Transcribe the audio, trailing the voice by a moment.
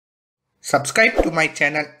Subscribe to my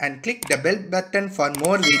channel and click the bell button for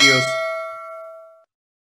more videos.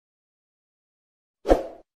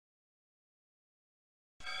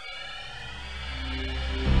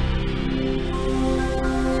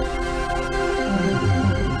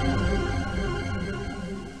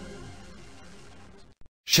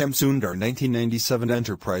 Shamsundar 1997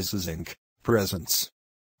 Enterprises Inc. presents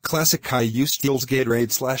Classic Caillou steals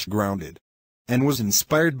Gatorade / Grounded, and was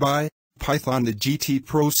inspired by Python the GT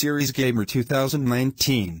Pro Series Gamer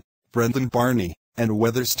 2019, Brendan Barney, and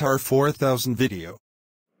WeatherStar 4000 video.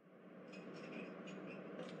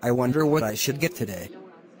 I wonder what I should get today.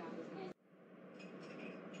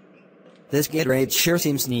 This Gatorade sure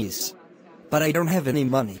seems nice, but I don't have any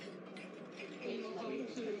money.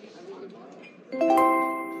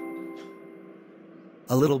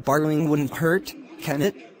 A little borrowing wouldn't hurt, can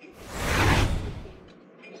it?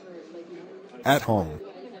 At home.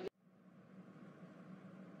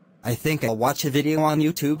 I think I'll watch a video on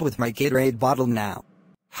YouTube with my Gatorade bottle now.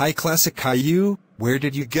 Hi Classic Caillou, where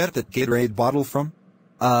did you get that Gatorade bottle from?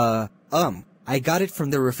 I got it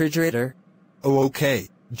from the refrigerator. Oh okay,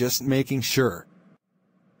 just making sure.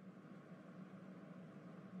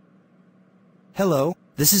 Hello,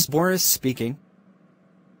 this is Boris speaking.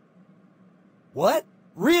 What?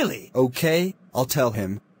 Really? Okay, I'll tell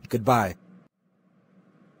him. Goodbye.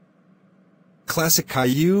 Classic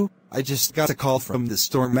Caillou, I just got a call from the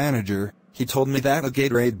store manager. He told me that a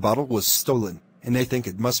Gatorade bottle was stolen, and they think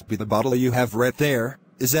it must be the bottle you have right there.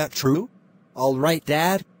 Is that true? Alright,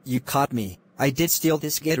 Dad, you caught me. I did steal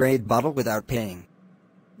this Gatorade bottle without paying.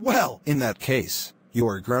 Well, in that case, you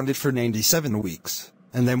are grounded for 97 weeks,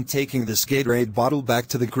 and I'm taking this Gatorade bottle back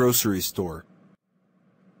to the grocery store.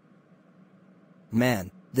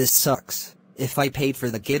 Man, this sucks. If I paid for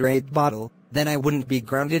the Gatorade bottle, then I wouldn't be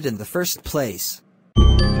grounded in the first place.